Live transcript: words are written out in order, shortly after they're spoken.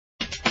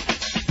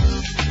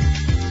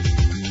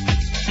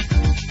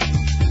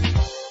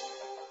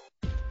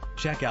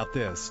Check out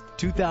this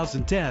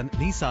 2010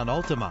 Nissan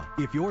Altima.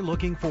 If you're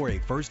looking for a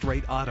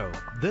first-rate auto,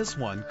 this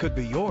one could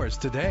be yours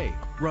today.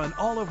 Run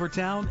all over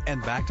town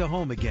and back to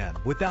home again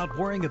without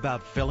worrying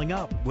about filling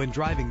up when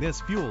driving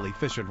this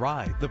fuel-efficient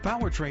ride. The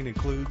powertrain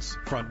includes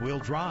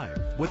front-wheel drive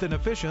with an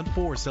efficient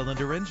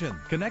 4-cylinder engine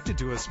connected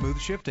to a smooth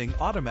shifting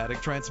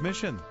automatic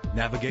transmission.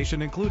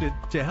 Navigation included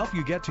to help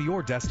you get to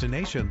your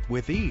destination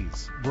with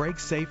ease. Brake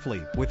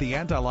safely with the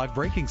anti-lock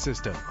braking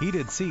system.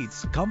 Heated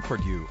seats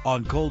comfort you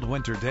on cold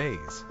winter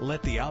days.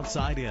 Let the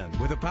outside in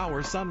with a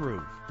power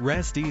sunroof.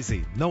 Rest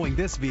easy knowing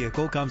this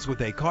vehicle comes with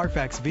a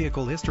Carfax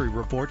Vehicle History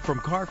Report from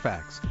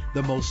Carfax,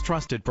 the most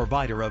trusted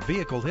provider of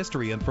vehicle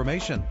history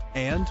information.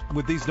 And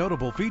with these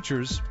notable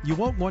features, you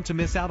won't want to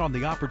miss out on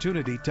the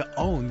opportunity to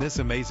own this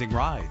amazing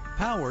ride.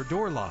 Power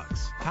door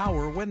locks,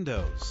 power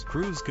windows,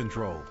 cruise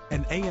control,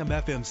 an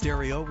AM/FM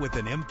stereo with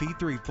an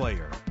MP3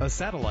 player, a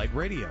satellite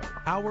radio,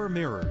 power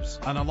mirrors,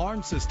 an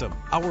alarm system.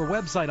 Our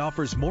website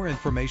offers more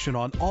information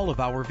on all of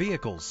our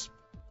vehicles.